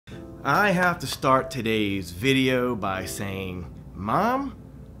I have to start today's video by saying, Mom,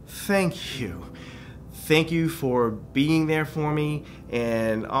 thank you. Thank you for being there for me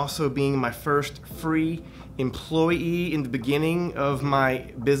and also being my first free employee in the beginning of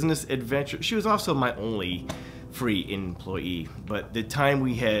my business adventure. She was also my only free employee, but the time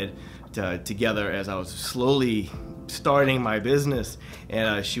we had together as I was slowly starting my business,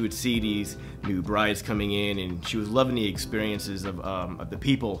 and she would see these new brides coming in, and she was loving the experiences of the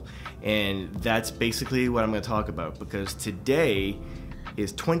people, and that's basically what I'm going to talk about, because today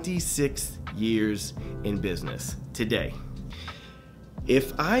is 26 years in business. Today,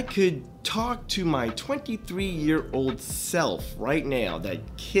 if I could talk to my 23-year-old self right now,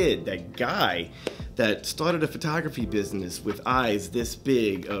 that kid, that guy that started a photography business with eyes this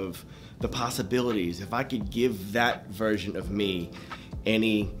big of the possibilities, if I could give that version of me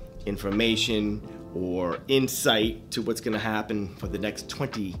any information or insight to what's going to happen for the next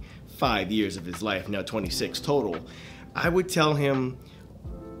 25 years of his life, now 26 total, I would tell him,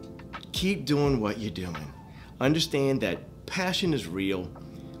 keep doing what you're doing. Understand that passion is real.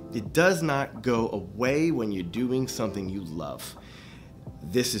 It does not go away when you're doing something you love.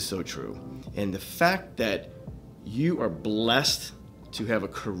 This is so true. And the fact that you are blessed to have a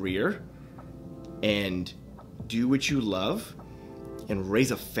career and do what you love and raise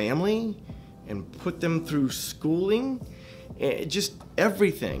a family and put them through schooling and just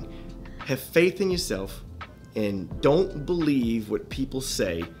everything. Have faith in yourself and don't believe what people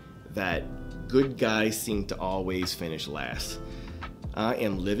say that good guys seem to always finish last. I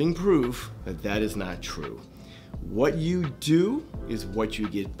am living proof that that is not true. What you do is what you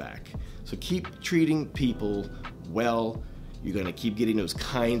get back. So keep treating people well. You're gonna keep getting those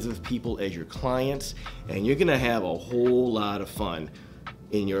kinds of people as your clients, and you're gonna have a whole lot of fun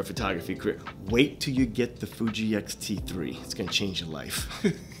in your photography career. Wait till you get the Fuji X-T3. It's gonna change your life.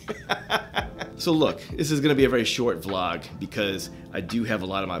 So look, this is gonna be a very short vlog because I do have a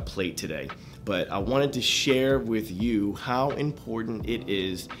lot on my plate today, but I wanted to share with you how important it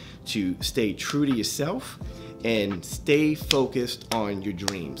is to stay true to yourself and stay focused on your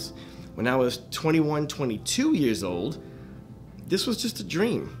dreams. When I was 21, 22 years old, this was just a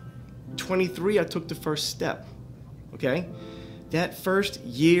dream. 23, I took the first step, okay? That first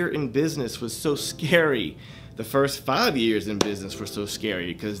year in business was so scary. The first 5 years in business were so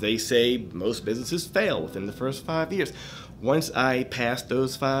scary because they say most businesses fail within the first 5 years. Once I passed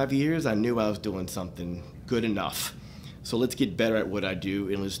those 5 years, I knew I was doing something good enough. So let's get better at what I do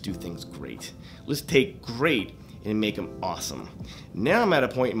and let's do things great. Let's take great and make them awesome. Now I'm at a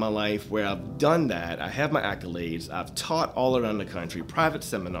point in my life where I've done that. I have my accolades. I've taught all around the country, private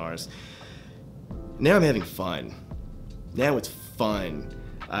seminars. Now I'm having fun. Now it's fun.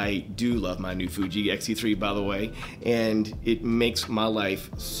 I do love my new Fuji X-T3, by the way, and it makes my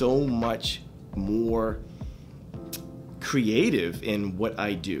life so much more creative in what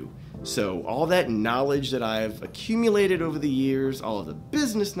I do. So all that knowledge that I've accumulated over the years, all of the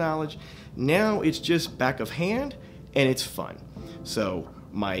business knowledge, now it's just back of hand and it's fun. So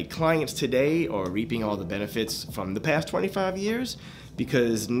my clients today are reaping all the benefits from the past 25 years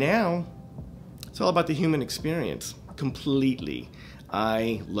because now it's all about the human experience completely.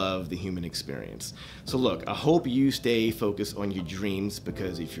 I love the human experience. So look, I hope you stay focused on your dreams,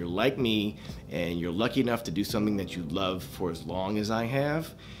 because if you're like me and you're lucky enough to do something that you love for as long as I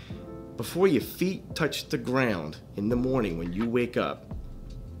have, before your feet touch the ground in the morning when you wake up,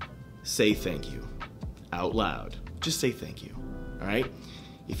 say thank you out loud. Just say thank you, all right?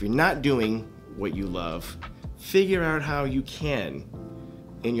 If you're not doing what you love, figure out how you can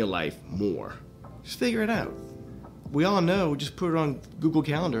in your life more. Just figure it out. We all know, just put it on Google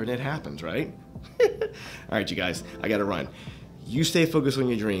Calendar and it happens, right? All right, you guys, I gotta run. You stay focused on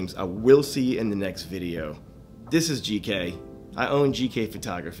your dreams. I will see you in the next video. This is GK. I own GK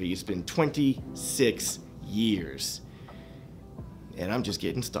Photography. It's been 26 years. And I'm just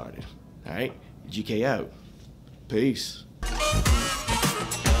getting started. All right, GK out. Peace.